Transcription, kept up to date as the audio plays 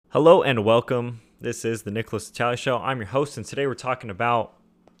Hello and welcome. This is the Nickolas Natali Show. I'm your host, and today we're talking about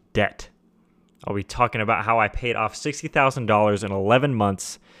debt. I'll be talking about how I paid off $60,000 in 11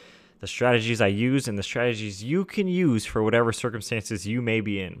 months, the strategies I use, and the strategies you can use for whatever circumstances you may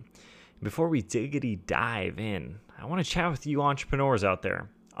be in. Before we diggity dive in, I want to chat with you entrepreneurs out there.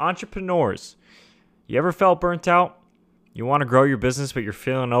 Entrepreneurs, you ever felt burnt out? You want to grow your business, but you're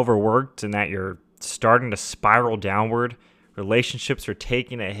feeling overworked and that you're starting to spiral downward? Relationships are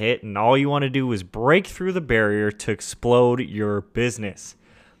taking a hit, and all you want to do is break through the barrier to explode your business.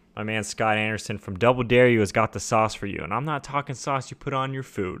 My man Scott Anderson from Double Dare You has got the sauce for you. And I'm not talking sauce you put on your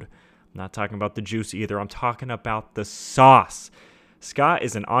food. I'm not talking about the juice either. I'm talking about the sauce. Scott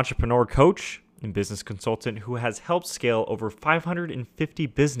is an entrepreneur coach and business consultant who has helped scale over 550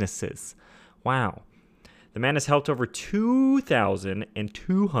 businesses. Wow. The man has helped over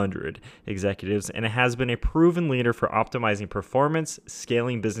 2,200 executives and has been a proven leader for optimizing performance,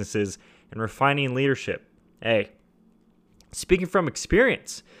 scaling businesses, and refining leadership. Hey, speaking from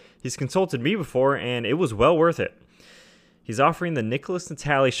experience, he's consulted me before and it was well worth it. He's offering the Nickolas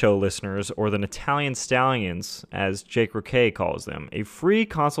Natali Show listeners, or the Natalian Stallions, as Jake Roquet calls them, a free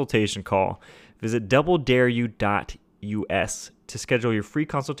consultation call. Visit doubledareyou.us to schedule your free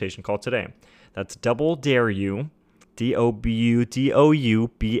consultation call today. That's Double Dare You,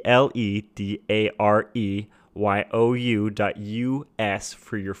 doubledareyou.us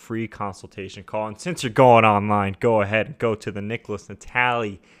for your free consultation call. And since you're going online, go ahead and go to the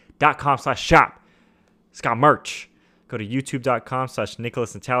nickolasnatali.com/shop. It's got merch. Go to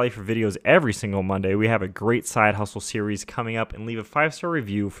youtube.com/nickolasnatali for videos every single Monday. We have a great side hustle series coming up, and leave a 5-star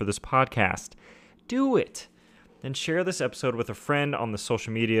review for this podcast. Do it. Then share this episode with a friend on the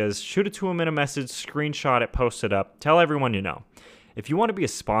social medias. Shoot it to them in a message, screenshot it, post it up. Tell everyone you know. If you want to be a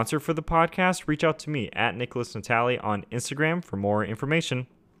sponsor for the podcast, reach out to me at Nickolas Natali on Instagram for more information.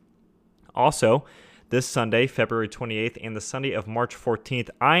 Also, this Sunday, February 28th, and the Sunday of March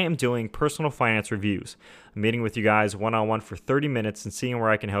 14th, I am doing personal finance reviews. I'm meeting with you guys one-on-one for 30 minutes and seeing where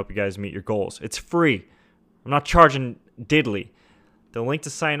I can help you guys meet your goals. It's free. I'm not charging diddly. The link to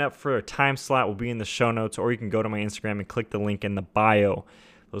sign up for a time slot will be in the show notes, or you can go to my Instagram and click the link in the bio.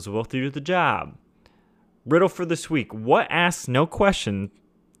 Those will both do the job. Riddle for this week. What asks no questions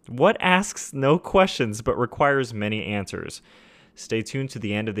but requires many answers? Stay tuned to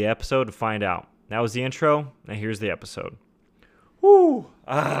the end of the episode to find out. That was the intro. Now here's the episode. Woo!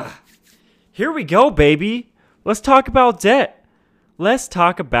 Here we go, baby. Let's talk about debt. When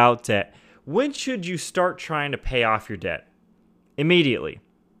should you start trying to pay off your debt? Immediately.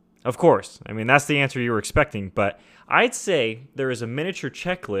 Of course. I mean, that's the answer you were expecting, but I'd say there is a miniature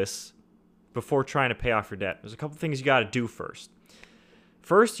checklist before trying to pay off your debt. There's a couple things you got to do first.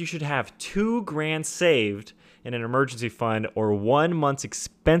 First, you should have $2,000 saved in an emergency fund, or 1 month's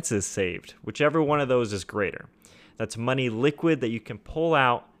expenses saved, whichever one of those is greater. That's money liquid that you can pull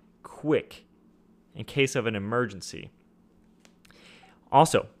out quick in case of an emergency.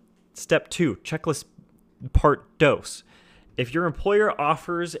 Also, step 2, checklist part dose. If your employer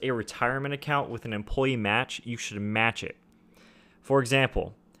offers a retirement account with an employee match, you should match it. For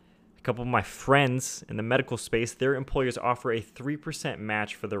example, a couple of my friends in the medical space, their employers offer a 3%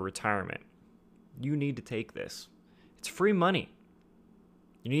 match for their retirement. You need to take this. It's free money.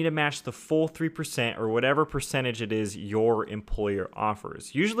 You need to match the full 3% or whatever percentage it is your employer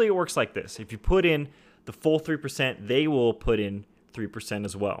offers. Usually it works like this. If you put in the full 3%, they will put in 3%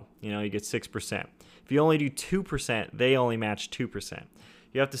 as well. You get 6%. If you only do 2%, they only match 2%.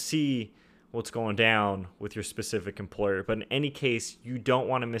 You have to see what's going down with your specific employer. But in any case, you don't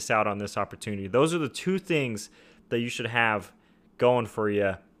want to miss out on this opportunity. Those are the two things that you should have going for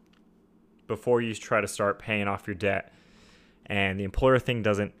you before you try to start paying off your debt. And the employer thing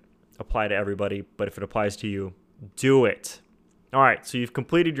doesn't apply to everybody, but if it applies to you, do it. All right, so you've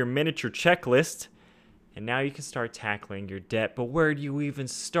completed your miniature checklist. And now you can start tackling your debt. But where do you even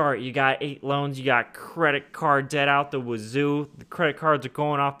start? You got 8 loans. You got credit card debt out the wazoo. The credit cards are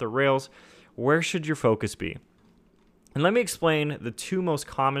going off the rails. Where should your focus be? And let me explain the 2 most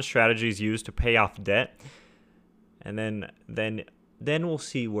common strategies used to pay off debt. And then we'll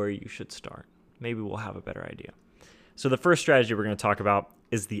see where you should start. Maybe we'll have a better idea. So the first strategy we're going to talk about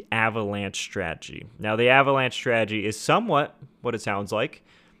is the avalanche strategy. Now, the avalanche strategy is somewhat what it sounds like.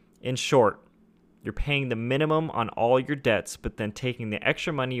 In short, you're paying the minimum on all your debts, but then taking the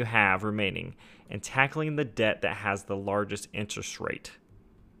extra money you have remaining and tackling the debt that has the largest interest rate.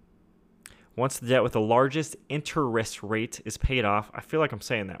 Once the debt with the largest interest rate is paid off, I feel like I'm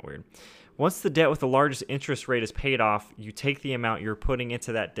saying that weird. Once the debt with the largest interest rate is paid off, you take the amount you're putting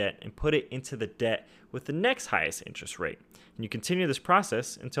into that debt and put it into the debt with the next highest interest rate. And you continue this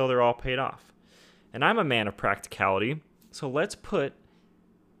process until they're all paid off. And I'm a man of practicality, so let's put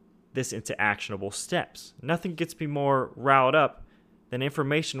this into actionable steps. Nothing gets me more riled up than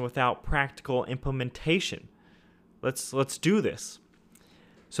information without practical implementation. Let's do this.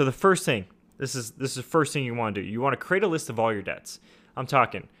 So the first thing, this is the first thing you want to do. You want to create a list of all your debts. I'm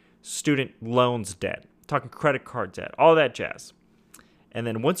talking student loans debt, I'm talking credit card debt, all that jazz. And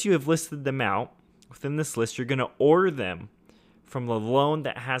then once you have listed them out within this list, you're going to order them from the loan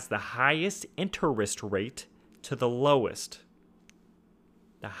that has the highest interest rate to the lowest.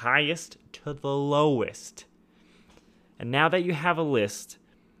 The highest to the lowest. And now that you have a list,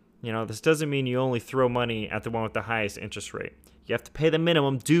 this doesn't mean you only throw money at the one with the highest interest rate. You have to pay the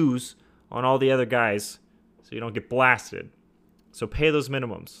minimum dues on all the other guys so you don't get blasted. So pay those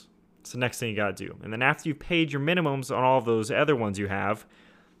minimums. It's the next thing you got to do. And then after you've paid your minimums on all of those other ones you have,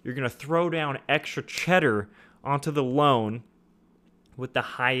 you're going to throw down extra cheddar onto the loan with the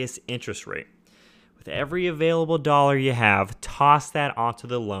highest interest rate. With every available dollar you have, toss that onto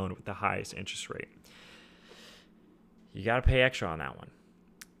the loan with the highest interest rate. You got to pay extra on that one.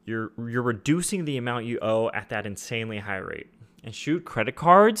 You're reducing the amount you owe at that insanely high rate. And shoot, credit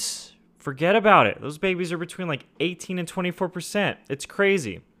cards, forget about it. Those babies are between like 18 and 24%. It's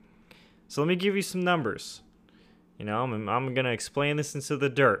crazy. So let me give you some numbers. I'm going to explain this into the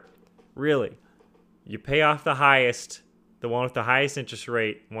dirt. Really, you pay off the highest, the one with the highest interest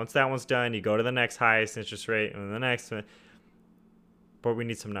rate. Once that one's done, you go to the next highest interest rate and the next one. But we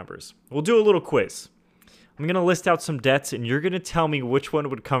need some numbers. We'll do a little quiz. I'm going to list out some debts, and you're going to tell me which one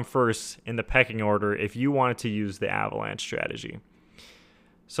would come first in the pecking order if you wanted to use the avalanche strategy.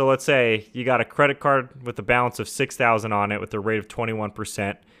 So let's say you got a credit card with a balance of $6,000 on it with a rate of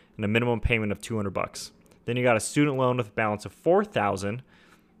 21% and a minimum payment of $200. Then you got a student loan with a balance of $4,000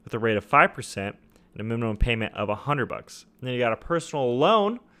 with a rate of 5% and a minimum payment of $100. And then you got a personal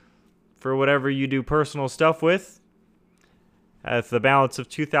loan for whatever you do personal stuff with at the balance of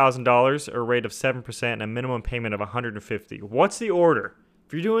 $2,000, a rate of 7% and a minimum payment of $150. What's the order?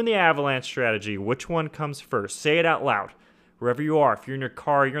 If you're doing the avalanche strategy, which one comes first? Say it out loud. Wherever you are, if you're in your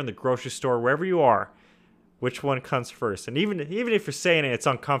car, you're in the grocery store, wherever you are, which one comes first? And even if you're saying it, it's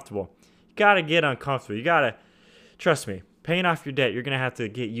uncomfortable. You got to get uncomfortable. You got to, trust me, paying off your debt, you're going to have to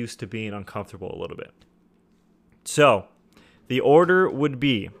get used to being uncomfortable a little bit. So the order would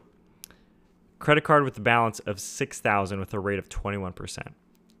be credit card with a balance of $6,000 with a rate of 21%.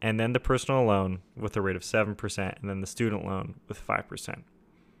 And then the personal loan with a rate of 7%. And then the student loan with 5%. It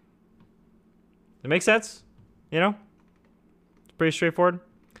make sense? It's pretty straightforward.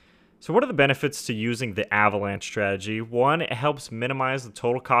 So what are the benefits to using the avalanche strategy? 1, it helps minimize the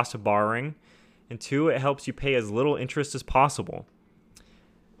total cost of borrowing. And 2, it helps you pay as little interest as possible.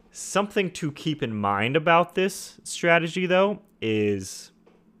 Something to keep in mind about this strategy, though, is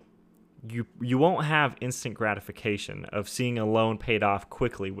you won't have instant gratification of seeing a loan paid off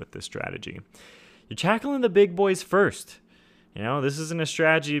quickly with this strategy. You're tackling the big boys first. This isn't a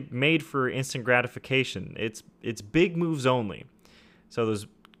strategy made for instant gratification. It's big moves only. So those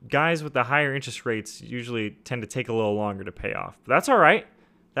guys with the higher interest rates usually tend to take a little longer to pay off. But that's all right.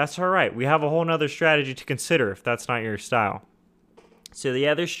 That's all right. We have a whole nother strategy to consider if that's not your style. So the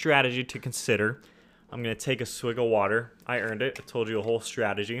other strategy to consider, I'm going to take a swig of water. I earned it. I told you a whole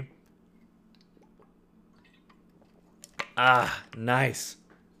strategy. Ah, nice.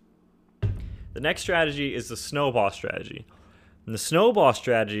 The next strategy is the snowball strategy. And the snowball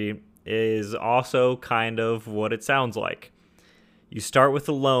strategy is also kind of what it sounds like. You start with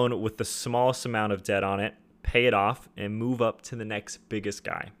a loan with the smallest amount of debt on it, pay it off, and move up to the next biggest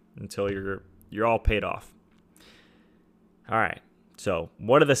guy until you're all paid off. All right. So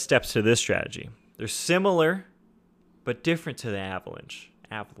what are the steps to this strategy? They're similar, but different to the avalanche.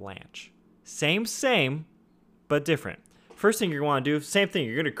 Same, but different. First thing you're going to do, same thing.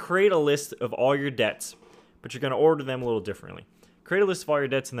 You're going to create a list of all your debts, but you're going to order them a little differently. Create a list of all your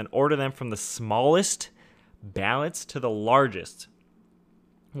debts and then order them from the smallest balance to the largest.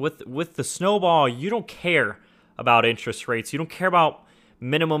 With the snowball, you don't care about interest rates. You don't care about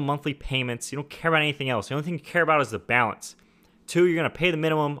minimum monthly payments. You don't care about anything else. The only thing you care about is the balance. 2, you're going to pay the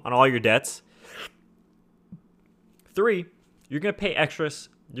minimum on all your debts. 3, you're going to pay extras.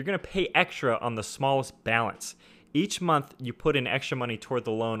 You're going to pay extra on the smallest balance. Each month, you put in extra money toward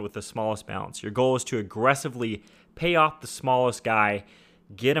the loan with the smallest balance. Your goal is to aggressively pay off the smallest guy,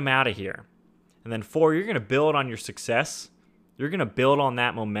 get him out of here. And then 4, you're going to build on your success. You're going to build on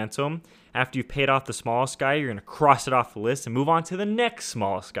that momentum. After you've paid off the smallest guy, you're going to cross it off the list and move on to the next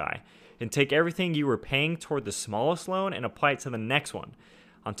smallest guy. and take everything you were paying toward the smallest loan and apply it to the next one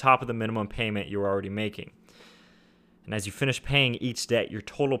on top of the minimum payment you were already making. And as you finish paying each debt, your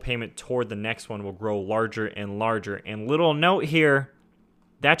total payment toward the next one will grow larger and larger. And little note here,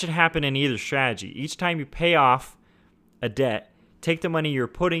 that should happen in either strategy. Each time you pay off a debt, take the money you're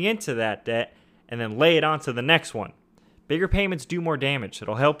putting into that debt and then lay it onto the next one. Bigger payments do more damage.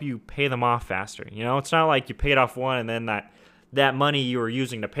 It'll help you pay them off faster. You know, it's not like you paid off one and then that money you were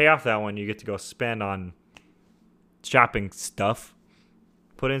using to pay off that one, you get to go spend on shopping stuff.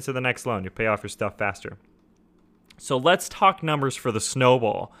 Put it into the next loan. You pay off your stuff faster. So let's talk numbers for the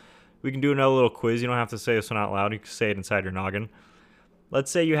snowball. We can do another little quiz. You don't have to say this one out loud. You can say it inside your noggin. Let's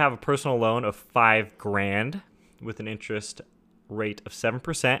say you have a personal loan of $5,000 with an interest rate of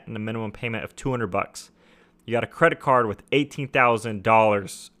 7% and a minimum payment of $200. You got a credit card with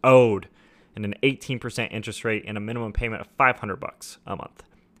 $18,000 owed and an 18% interest rate and a minimum payment of $500 a month.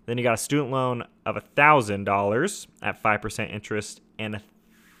 Then you got a student loan of $1,000 at 5% interest and a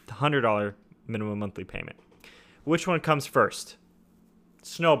 $100 minimum monthly payment. Which one comes first?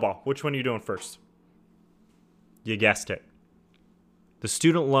 Snowball. Which one are you doing first? You guessed it. The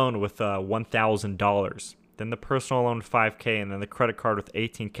student loan with $1,000, then the personal loan with $5,000, and then the credit card with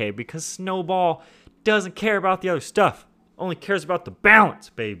 $18,000, because Snowball doesn't care about the other stuff. Only cares about the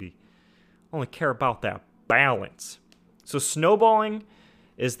balance, baby. Only care about that balance. So snowballing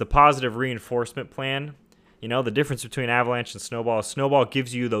is the positive reinforcement plan. You know, the difference between Avalanche and Snowball is Snowball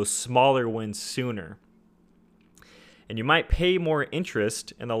gives you those smaller wins sooner. And you might pay more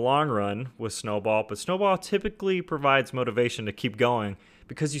interest in the long run with Snowball, but Snowball typically provides motivation to keep going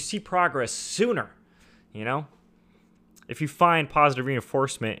because you see progress sooner, you know? If you find positive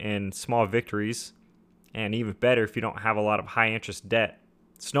reinforcement in small victories, and even better if you don't have a lot of high interest debt,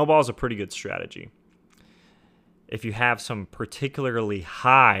 Snowball is a pretty good strategy. If you have some particularly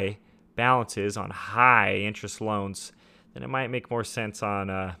high balances on high interest loans, then it might make more sense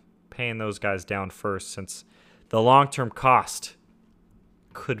on paying those guys down first, since the long-term cost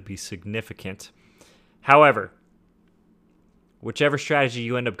could be significant. However, whichever strategy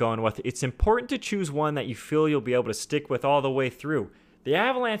you end up going with, it's important to choose one that you feel you'll be able to stick with all the way through. The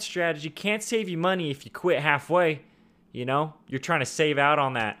Avalanche strategy can't save you money if you quit halfway. You know, you're trying to save out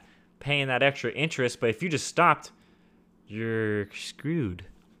on that, paying that extra interest, but if you just stopped, you're screwed.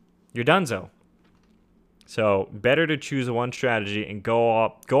 You're donezo. So better to choose one strategy and go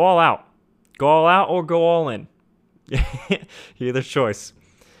all out. Go all out or go all in. Either choice.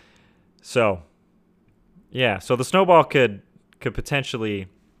 So, yeah. So the snowball could potentially,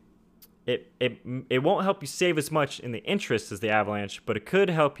 it won't help you save as much in the interest as the Avalanche, but it could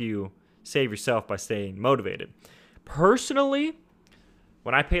help you save yourself by staying motivated. Personally,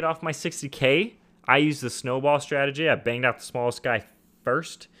 when I paid off my $60K, I used the snowball strategy. I banged out the smallest guy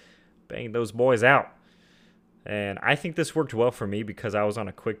first, banged those boys out. And I think this worked well for me because I was on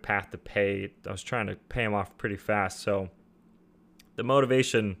a quick path to pay. I was trying to pay them off pretty fast. So the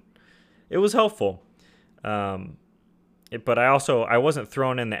motivation, it was helpful. But I wasn't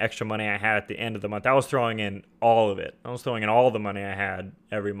throwing in the extra money I had at the end of the month. I was throwing in all of it. I was throwing in all the money I had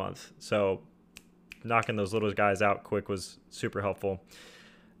every month. So knocking those little guys out quick was super helpful.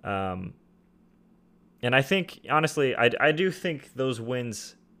 And I think, honestly, I do think those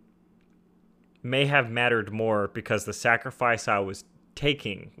wins may have mattered more because the sacrifice I was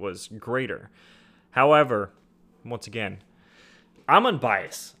taking was greater. However, once again, I'm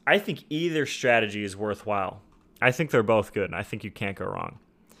unbiased. I think either strategy is worthwhile. I think they're both good, and I think you can't go wrong.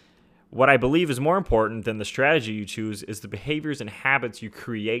 What I believe is more important than the strategy you choose is the behaviors and habits you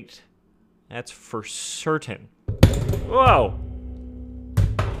create. That's for certain. Whoa!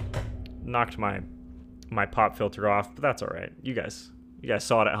 Knocked my pop filter off, but that's all right. You guys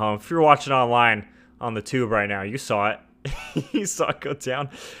saw it at home. If you're watching online on the tube right now, you saw it. You saw it go down.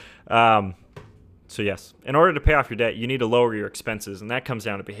 So yes, in order to pay off your debt, you need to lower your expenses, and that comes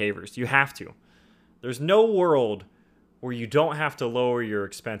down to behaviors. You have to. There's no world where you don't have to lower your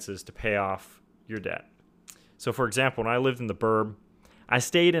expenses to pay off your debt. So for example, when I lived in the burb, I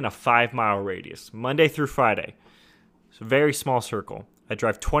stayed in a 5-mile radius, Monday through Friday. It's a very small circle. I'd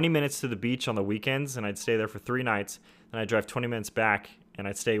drive 20 minutes to the beach on the weekends, and I'd stay there for 3 nights. Then I'd drive 20 minutes back, and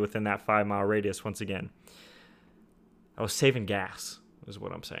I'd stay within that 5-mile radius once again. I was saving gas, is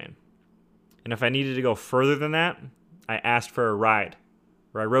what I'm saying. And if I needed to go further than that, I asked for a ride,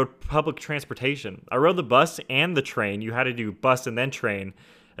 or I rode public transportation. I rode the bus and the train. You had to do bus and then train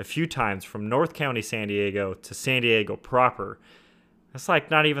a few times from North County, San Diego to San Diego proper. That's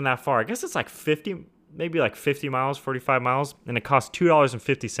like not even that far. I guess it's like 50, maybe like 50 miles, 45 miles, and it costs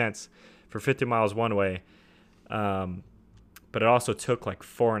 $2.50 for 50 miles one way. but it also took like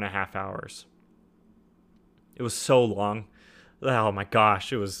 4.5 hours. It was so long. Oh my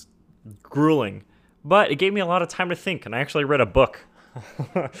gosh, it was grueling. But it gave me a lot of time to think, and I actually read a book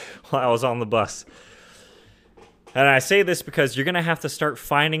while I was on the bus. And I say this because you're going to have to start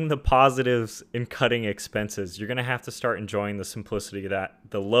finding the positives in cutting expenses. You're going to have to start enjoying the simplicity that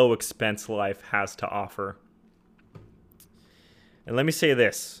the low expense life has to offer. And let me say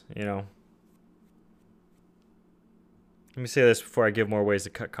this, Let me say this before I give more ways to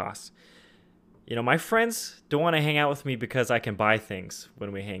cut costs. My friends don't want to hang out with me because I can buy things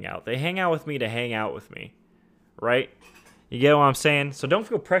when we hang out. They hang out with me to hang out with me, right? You get what I'm saying? So don't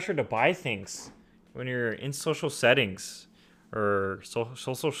feel pressured to buy things when you're in social settings or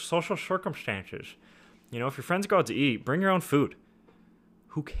social circumstances. If your friends go out to eat, bring your own food.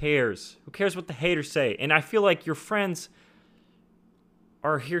 Who cares? Who cares what the haters say? And I feel like your friends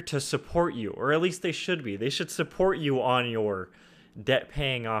are here to support you, or at least they should be. They should support you on your debt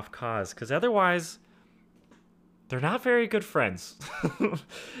paying off cause, because otherwise they're not very good friends.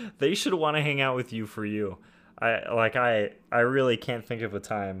 They should want to hang out with you for you. I really can't think of a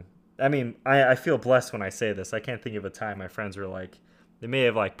time. I mean, I feel blessed when I say this. I can't think of a time my friends were like, they may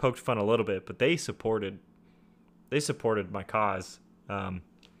have like poked fun a little bit, but they supported my cause.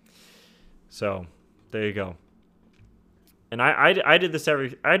 So there you go. And I did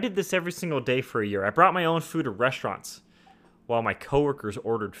this every single day for a year. I brought my own food to restaurants while my coworkers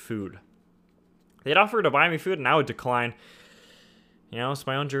ordered food. They'd offer to buy me food and I would decline. It's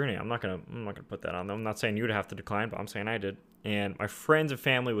my own journey. I'm not gonna put that on them. I'm not saying you'd have to decline, but I'm saying I did. And my friends and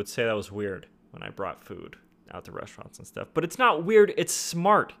family would say that was weird when I brought food out to restaurants and stuff. But it's not weird, it's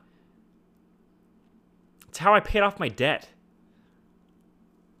smart. It's how I paid off my debt.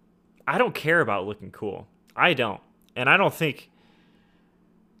 I don't care about looking cool. I don't. And I don't think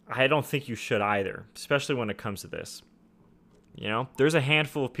you should either, especially when it comes to this. There's a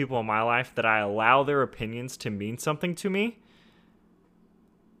handful of people in my life that I allow their opinions to mean something to me.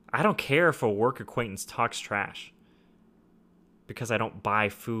 I don't care if a work acquaintance talks trash because I don't buy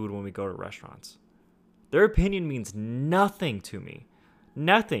food when we go to restaurants. Their opinion means nothing to me.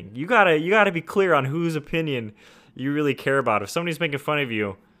 Nothing. You gotta be clear on whose opinion you really care about. If somebody's making fun of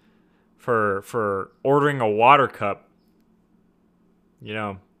you for ordering a water cup,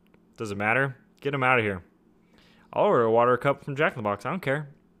 does it matter? Get them out of here. I'll order a water cup from Jack in the Box. I don't care.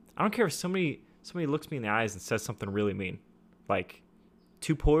 I don't care if somebody looks me in the eyes and says something really mean. Like,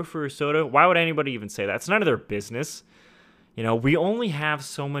 too poor for a soda? Why would anybody even say that? It's none of their business. We only have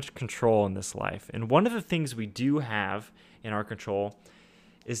so much control in this life. And one of the things we do have in our control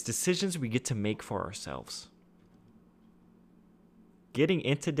is decisions we get to make for ourselves. Getting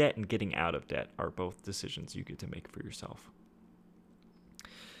into debt and getting out of debt are both decisions you get to make for yourself.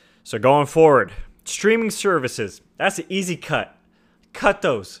 So going forward, streaming services, that's an easy cut. Cut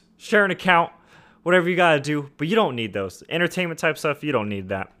those. Share an account, whatever you got to do, but you don't need those. Entertainment type stuff, you don't need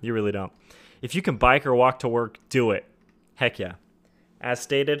that. You really don't. If you can bike or walk to work, do it. Heck yeah. As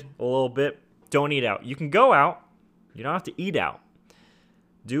stated a little bit, don't eat out. You can go out. You don't have to eat out.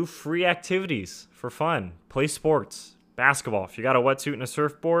 Do free activities for fun. Play sports. Basketball. If you got a wetsuit and a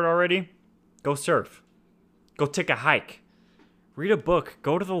surfboard already, go surf. Go take a hike. Read a book.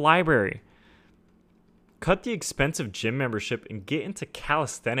 Go to the library. Cut the expensive gym membership and get into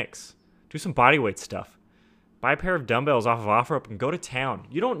calisthenics. Do some bodyweight stuff. Buy a pair of dumbbells off of OfferUp and go to town.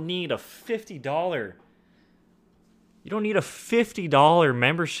 You don't need a $50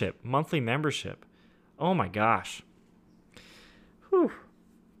 membership, monthly membership. Oh my gosh. Whew.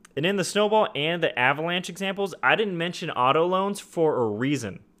 And in the snowball and the avalanche examples, I didn't mention auto loans for a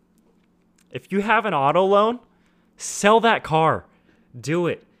reason. If you have an auto loan, sell that car. Do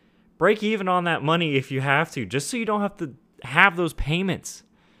it. Break even on that money if you have to, just so you don't have to have those payments.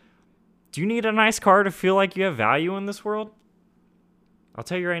 Do you need a nice car to feel like you have value in this world? I'll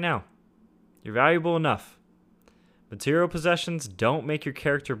tell you right now, you're valuable enough. Material possessions don't make your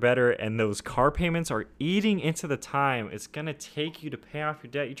character better, and those car payments are eating into the time it's going to take you to pay off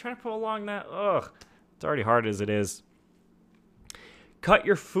your debt. You trying to prolong that? Ugh, it's already hard as it is. Cut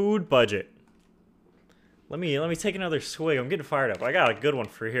your food budget. Let me take another swig. I'm getting fired up. I got a good one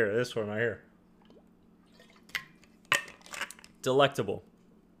for here. This one right here. Delectable.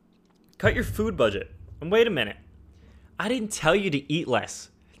 Cut your food budget. And wait a minute. I didn't tell you to eat less.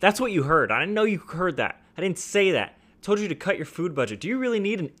 That's what you heard. I didn't know you heard that. I didn't say that. I told you to cut your food budget. Do you really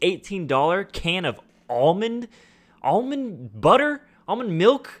need an $18 can of almond butter? Almond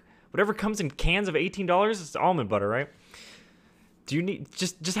milk? Whatever comes in cans of $18, it's almond butter, right? Do you need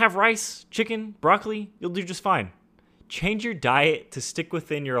just have rice, chicken, broccoli? You'll do just fine. Change your diet to stick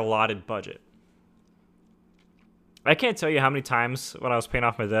within your allotted budget. I can't tell you how many times when I was paying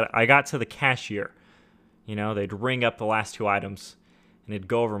off my debt, I got to the cashier. They'd ring up the last two items and it'd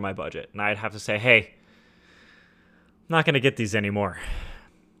go over my budget. And I'd have to say, hey, I'm not going to get these anymore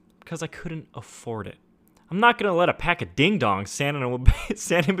because I couldn't afford it. I'm not going to let a pack of ding-dongs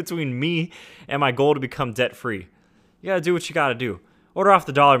stand in between me and my goal to become debt-free. You got to do what you got to do. Order off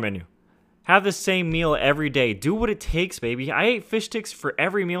the dollar menu. Have the same meal every day. Do what it takes, baby. I ate fish sticks for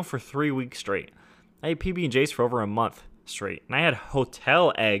every meal for 3 weeks straight. I ate PB&Js for over a month straight. And I had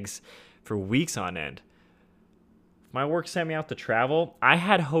hotel eggs for weeks on end. My work sent me out to travel. I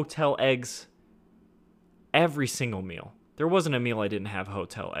had hotel eggs every single meal. There wasn't a meal I didn't have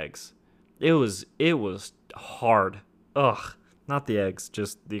hotel eggs. It was hard. Ugh, not the eggs,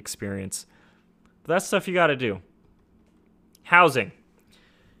 just the experience. But that's stuff you got to do. Housing.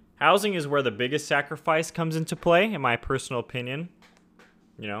 Housing is where the biggest sacrifice comes into play, in my personal opinion.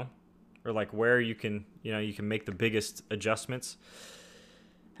 Or like where you can make the biggest adjustments.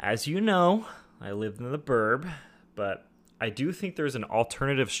 As you know, I lived in the burb, but I do think there's an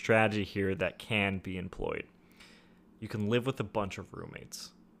alternative strategy here that can be employed. You can live with a bunch of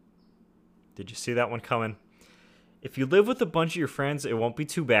roommates. Did you see that one coming? If you live with a bunch of your friends, it won't be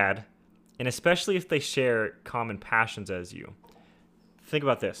too bad, and especially if they share common passions as you. Think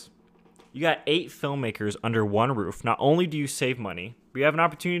about this. You got 8 filmmakers under one roof. Not only do you save money, but you have an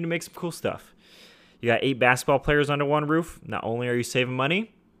opportunity to make some cool stuff. You got 8 basketball players under one roof. Not only are you saving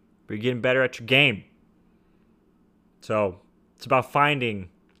money, but you're getting better at your game. So it's about finding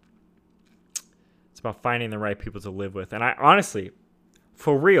the right people to live with. And I honestly,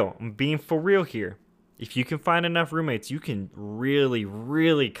 I'm being for real here. If you can find enough roommates, you can really,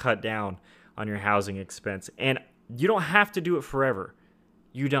 really cut down on your housing expense. And you don't have to do it forever.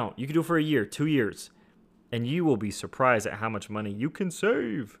 You don't. You can do it for a year, 2 years, and you will be surprised at how much money you can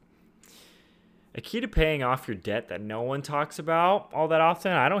save. A key to paying off your debt that no one talks about all that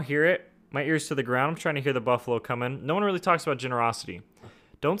often, I don't hear it. My ears to the ground. I'm trying to hear the buffalo coming. No one really talks about generosity.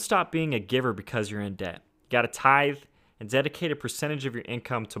 Don't stop being a giver because you're in debt. You got to tithe and dedicate a percentage of your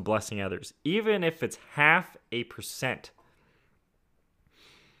income to blessing others, even if it's 0.5%.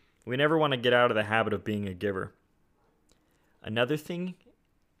 We never want to get out of the habit of being a giver. Another thing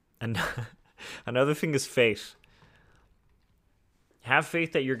is faith. Have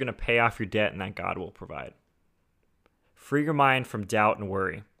faith that you're going to pay off your debt and that God will provide. Free your mind from doubt and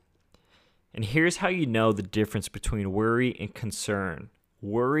worry. And here's how you know the difference between worry and concern.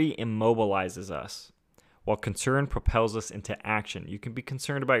 Worry immobilizes us, while concern propels us into action. You can be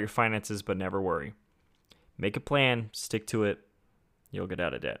concerned about your finances, but never worry. Make a plan, stick to it, you'll get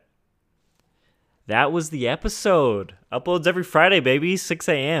out of debt. That was the episode. Uploads every Friday, baby, 6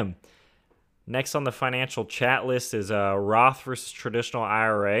 a.m. Next on the financial chat list is Roth versus traditional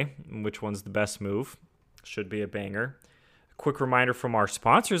IRA. Which one's the best move? Should be a banger. A quick reminder from our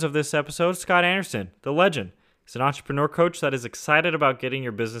sponsors of this episode, Scott Anderson, the legend. He's an entrepreneur coach that is excited about getting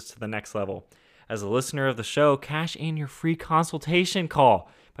your business to the next level. As a listener of the show, cash in your free consultation call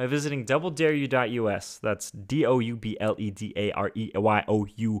by visiting doubledareyou.us. That's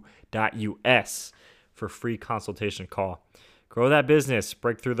doubledareyou.us for free consultation call. Grow that business.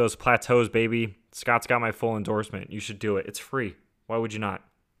 Break through those plateaus, baby. Scott's got my full endorsement. You should do it. It's free. Why would you not?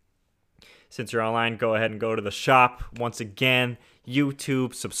 Since you're online, go ahead and go to the shop. Once again,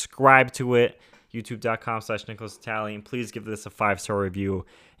 YouTube, subscribe to it. youtube.com/Nickolas Natali. And please give this a 5-star review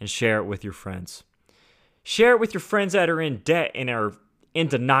and share it with your friends. Share it with your friends that are in debt and are in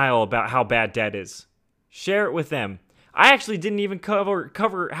denial about how bad debt is. Share it with them. I actually didn't even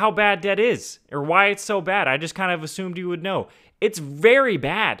cover how bad debt is or why it's so bad. I just kind of assumed you would know. It's very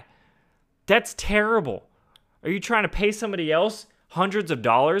bad. That's terrible. Are you trying to pay somebody else hundreds of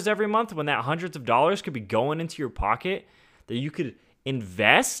dollars every month when that hundreds of dollars could be going into your pocket that you could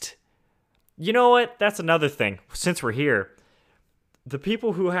invest? You know what? That's another thing. Since we're here, the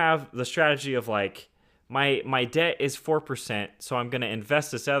people who have the strategy of like, my debt is 4%, so I'm going to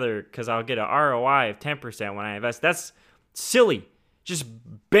invest this other because I'll get an ROI of 10% when I invest. That's silly. Just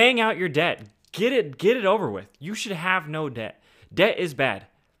bang out your debt. Get it over with. You should have no debt. Debt is bad.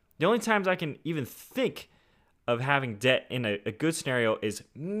 The only times I can even think of having debt in a good scenario is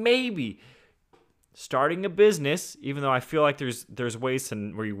maybe starting a business, even though I feel like there's ways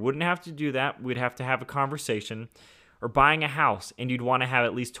where you wouldn't have to do that. We'd have to have a conversation. Or buying a house, and you'd want to have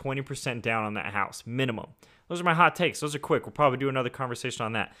at least 20% down on that house, minimum. Those are my hot takes. Those are quick. We'll probably do another conversation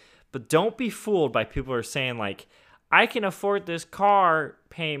on that. But don't be fooled by people who are saying, like, I can afford this car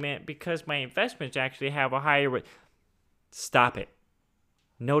payment because my investments actually have a higher rate. Stop it.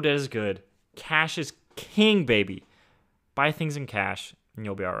 No debt is good. Cash is king, baby. Buy things in cash, and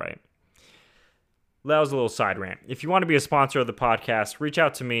you'll be all right. that was a little side rant. If you want to be a sponsor of the podcast, reach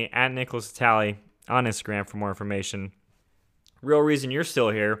out to me at Nickolas Natali on Instagram for more information. Real reason you're still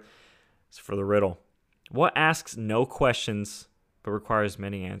here is for the riddle. What asks no questions but requires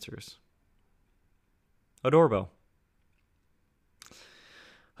many answers? A doorbell.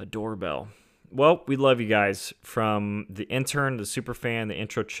 A doorbell. Well, we love you guys. From the intern, the super fan, the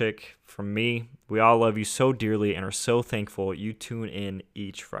intro chick, from me, we all love you so dearly and are so thankful you tune in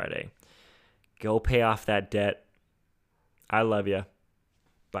each Friday. Go pay off that debt. I love you.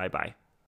 Bye-bye.